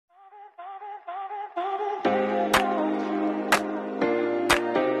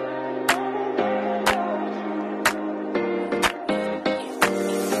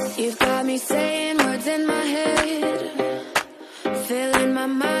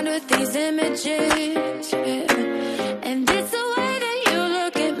mind with these images, yeah. And it's the way that you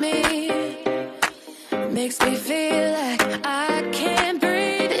look at me, makes me feel like I can't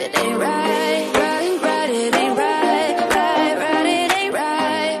breathe. It ain't right, right, right, it ain't right, right, right, it ain't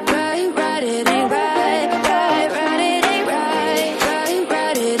right, right, right, it ain't right, right, right, it ain't right, right,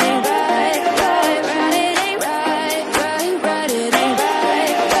 right, it ain't right, right, right, it ain't right, right, right, it ain't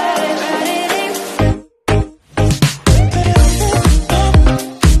right, right, right, it ain't.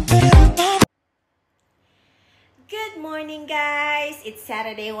 Good morning, guys! It's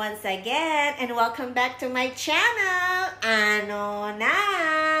Saturday once again, and welcome back to my channel! Ano na?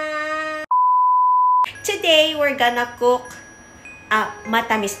 Today, we're gonna cook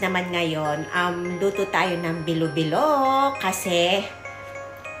matamis naman ngayon. Luto tayo ng bilo-bilo kasi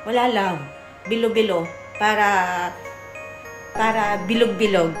wala lang, bilo-bilo para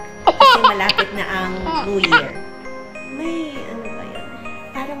bilog-bilog kasi malapit na ang New Year. May ano ba yan?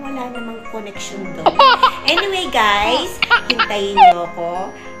 Parang wala namang connection doon. Anyway, guys, hintayin niyo ako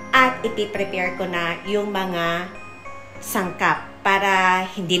at ipiprepare ko na yung mga sangkap para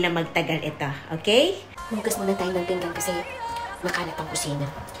hindi na magtagal ito. Okay? Hugas muna tayo ng pinggan kasi makalat ang kusina.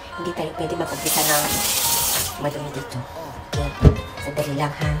 Hindi tayo pwede mag-umpisa ng madumi dito. Okay? Sandali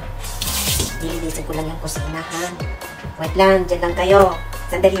lang, ha? Nilinisin ko lang yung kusina, ha? Wait lang, dyan lang kayo.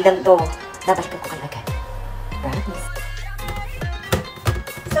 Sandali lang to. Babalikan ko kayo agad. Promise.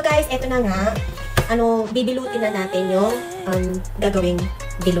 So guys, eto na nga. Bibilutin na natin yung gagawing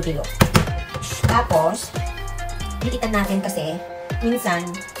bilo-bilo. Tapos, dilitan natin kasi minsan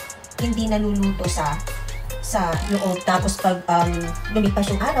hindi naluluto sa loob. Tapos pag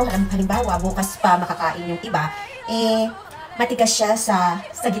lumipas yung araw, halimbawa bukas pa makakain yung iba, matigas siya sa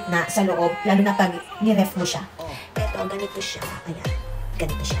gitna, sa loob, lalo na pag niref mo siya. Eto, ganito siya. Ayan,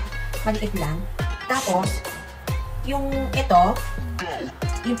 ganito siya. Maliit lang. Tapos, yung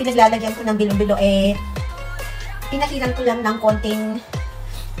pinaglalagyan ko ng bilo-bilo, pinahiran ko lang ng konting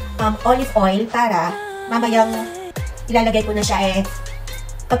olive oil para mamayang ilalagay ko na siya,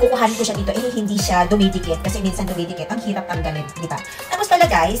 pagkukuhanin ko siya dito, hindi siya dumidikit. Kasi minsan dumidikit, ang hirap tanggalin, di ba? Tapos pala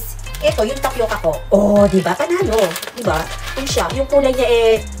guys, ito yung tapioca ko. Oh, di ba? Panalo. Di ba? Yung siya, yung kulay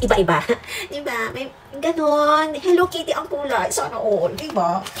niya iba-iba. Di ba? May ganon. Hello Kitty ang kulay. Sana all. Di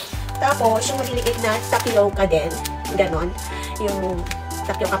ba? Tapos, yung maliliit na tapioca din. Ganon. Yung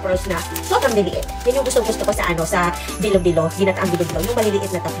tapioca pearls na sobrang liliit. Yan yung gusto ko sa bilo-bilo. Ginataang bilo bilo. Yung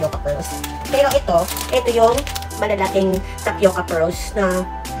maliliit na tapioca pearls. Pero ito yung malalaking tapioca pearls na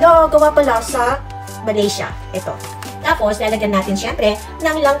gawa pala sa Malaysia. Ito. Tapos, lalagyan natin syempre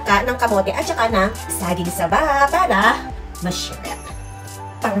ng langka, ng kamote, at saka ng saging saba para masyurap.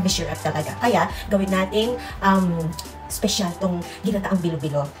 Para masyurap talaga. Kaya, gawin natin special tong ginataang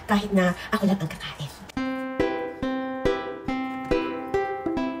bilo-bilo. Kahit na ako lang ang kakain.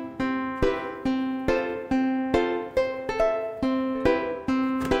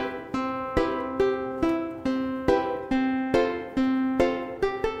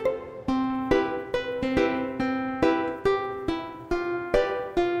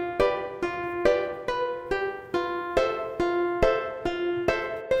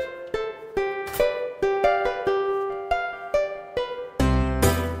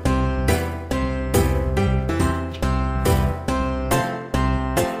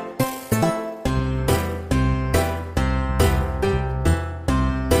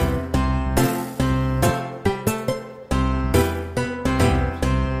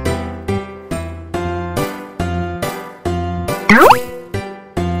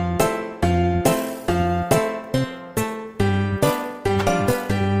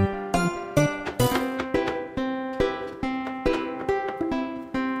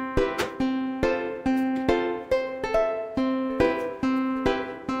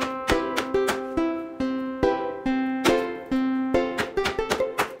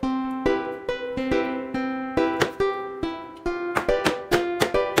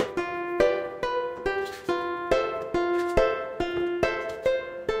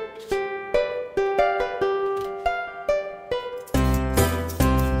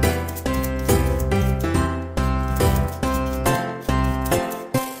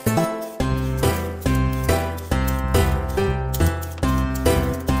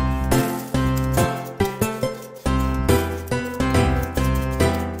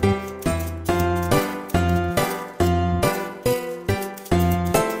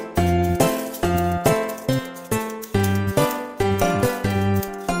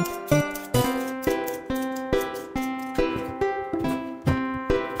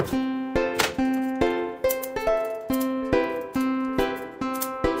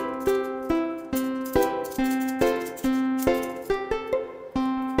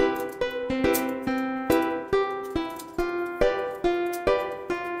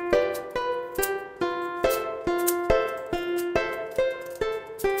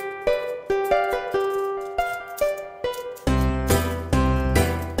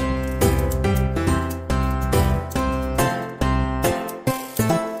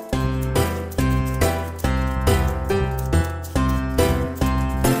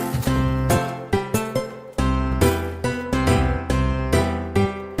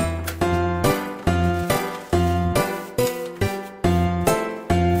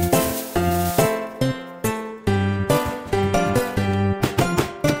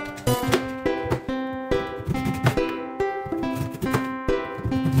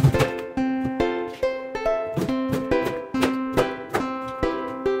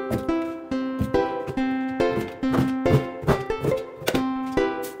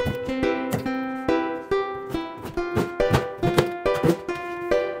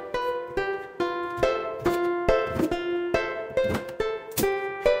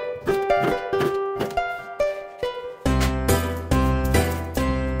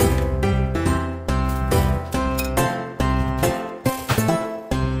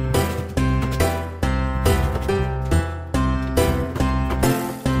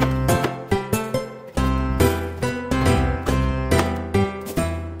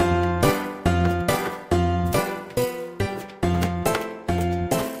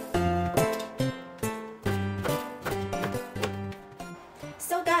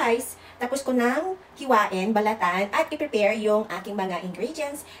 guys, tapos ko nang hiwain, balatan, at i-prepare yung aking mga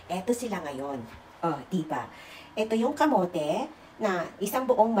ingredients. Eto sila ngayon. Oh, diba? Ito yung kamote, na isang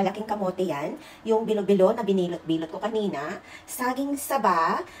buong malaking kamote yan. Yung bilo-bilo na binilot-bilot ko kanina. Saging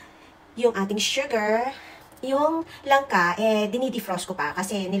saba, yung ating sugar, yung langka, dinidefrost ko pa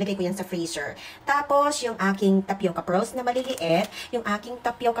kasi nilagay ko yan sa freezer. Tapos, yung aking tapioca pearls na maliliit, yung aking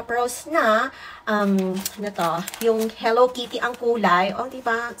tapioca pearls na, yung Hello Kitty ang kulay, o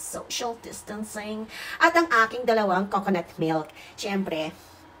diba, social distancing, at ang aking dalawang coconut milk. Siyempre,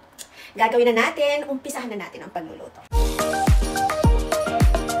 gagawin na natin, umpisahan na natin ang pagluluto.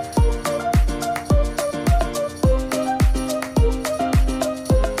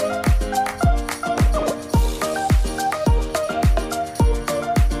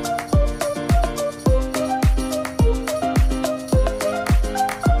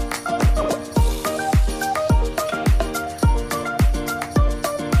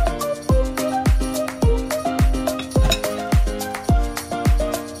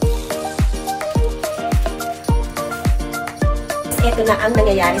 Ito na ang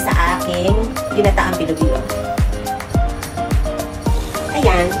nangyayari sa aking ginataang bilo bilo.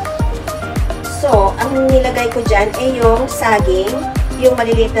 Ayan. So, ang nilagay ko dyan ay yung saging, yung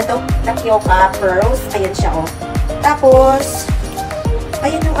maliliit na tapioca pearls. Ayan siya, oh. Tapos,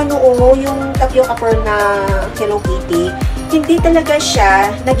 ayan yung yung tapioca pearl na Hello Kitty. Hindi talaga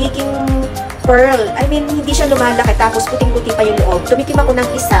siya nagiging pearl. I mean, hindi siya lumalaki. Tapos, puting-puti pa yung loob. Tumikim ako ng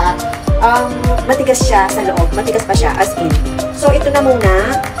isa. Matigas siya sa loob. Matigas pa siya, as in. So, ito na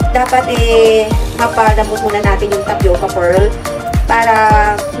muna. Dapat mapalambot muna natin yung tapioca pearl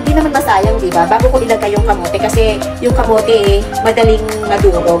para hindi naman masayang, diba? Bago ko ilagay yung kamote kasi yung kamote madaling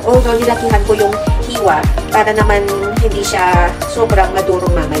madurog. Although, nilakihan ko yung hiwa para naman hindi siya sobrang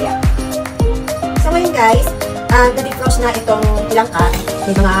madurog mamaya. So, ngayon guys, na-defrost na itong langka.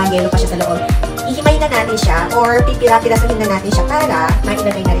 May mga yellow pa siya sa loob. Ihimayin na natin siya or pipira-pirasahin na natin siya para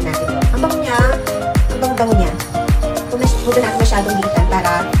mailagay na rin natin ito. Ang bango niya, ang bango niya. Huwag na natin masyadong litan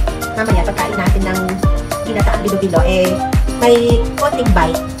para mamaya pagkain natin ng ginataang bilo-bilo, may konting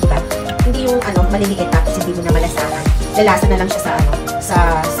bite, diba? Hindi yung maliliit tapos hindi mo na malasahan. Lalasa na lang siya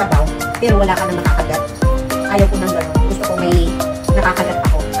sa sabaw, pero wala ka na makakagat. Ayaw ko nang gano'n. Gusto ko may nakakagat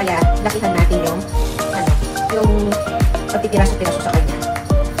ako. Kaya lakihan natin yung pagtitiraso-tiraso sa kanya.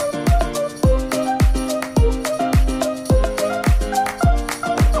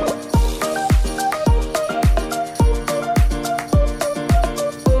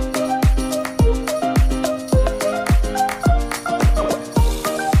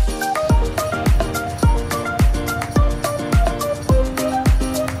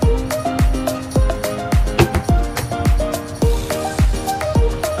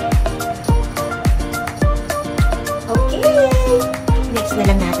 Na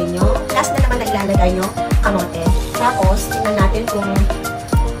lang natin yung last na naman na ilalagay yung kamote. Tapos, tingnan natin kung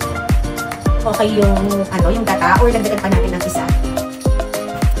okay yung gata or dagdagan pa natin ng isa.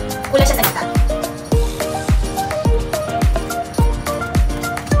 Kulang siya sa gata.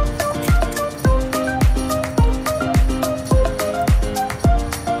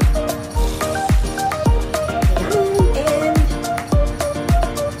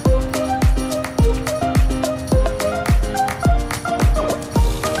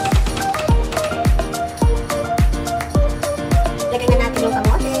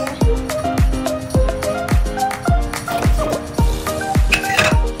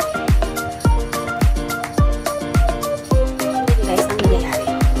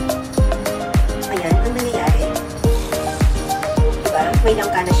 May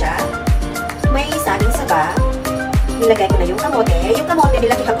langka na siya. May saging saba. Nilagay ko na yung kamote. Yung kamote,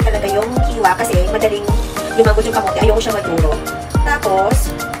 nilakihan ko talaga yung hiwa kasi madaling lumagot yung kamote. Ayaw ko siya maduro.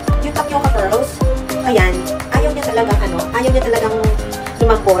 Tapos, yung tapioca pearls, ayan, ayaw niya talagang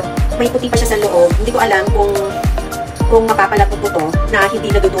lumambot. May puti pa siya sa loob. Hindi ko alam kung mapapalapot ko to na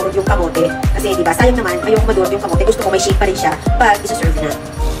hindi nadudurog yung kamote. Kasi, diba, sayang naman, ayaw ko madurog yung kamote. Gusto ko may shape pa rin siya pag isa-serve na.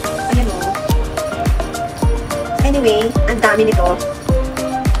 Ayan o. Anyway, ang dami nito.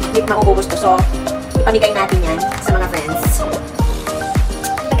 Hindi ko maubos to. So, ipamigay natin yan sa mga friends.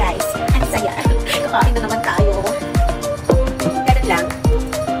 Diba guys? Ang saya. Kakain na naman tayo. Ganun lang.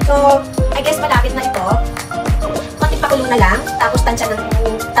 So, I guess malapit na ito. Konting pakulo na lang. Tapos tansya ng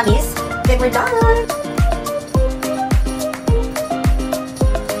tamis. Then we're done.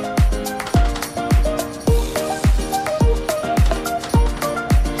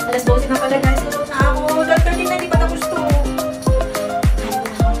 Alas 12 na pala guys. Tulog na ako. 12:30 na, hindi pa tapos to.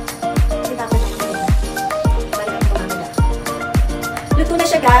 Luto na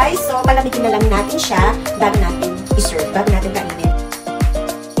siya guys. So, palamigin na lang natin siya bago natin i-serve, bago natin kainin.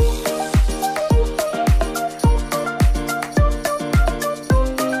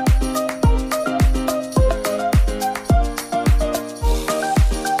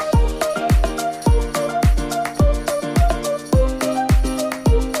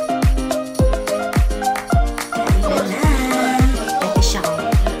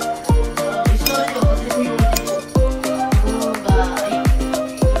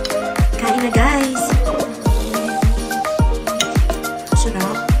 na guys.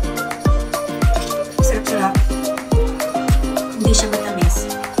 Sarap. Sarap-sarap. Hindi siya matamis.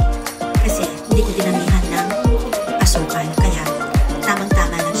 Kasi hindi ko dinamihan ng asukal. Kaya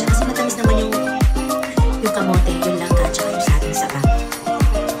tamang-tama lang siya. Kasi matamis naman yung kamote, yung langka, tsaka yung sa ating saba.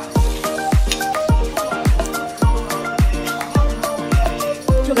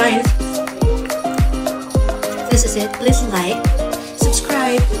 So guys, this is it. Please like,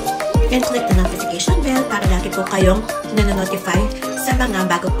 subscribe, and click the notification bell para lagi po kayong nanonotify sa mga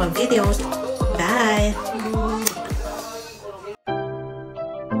bago pang videos. Bye!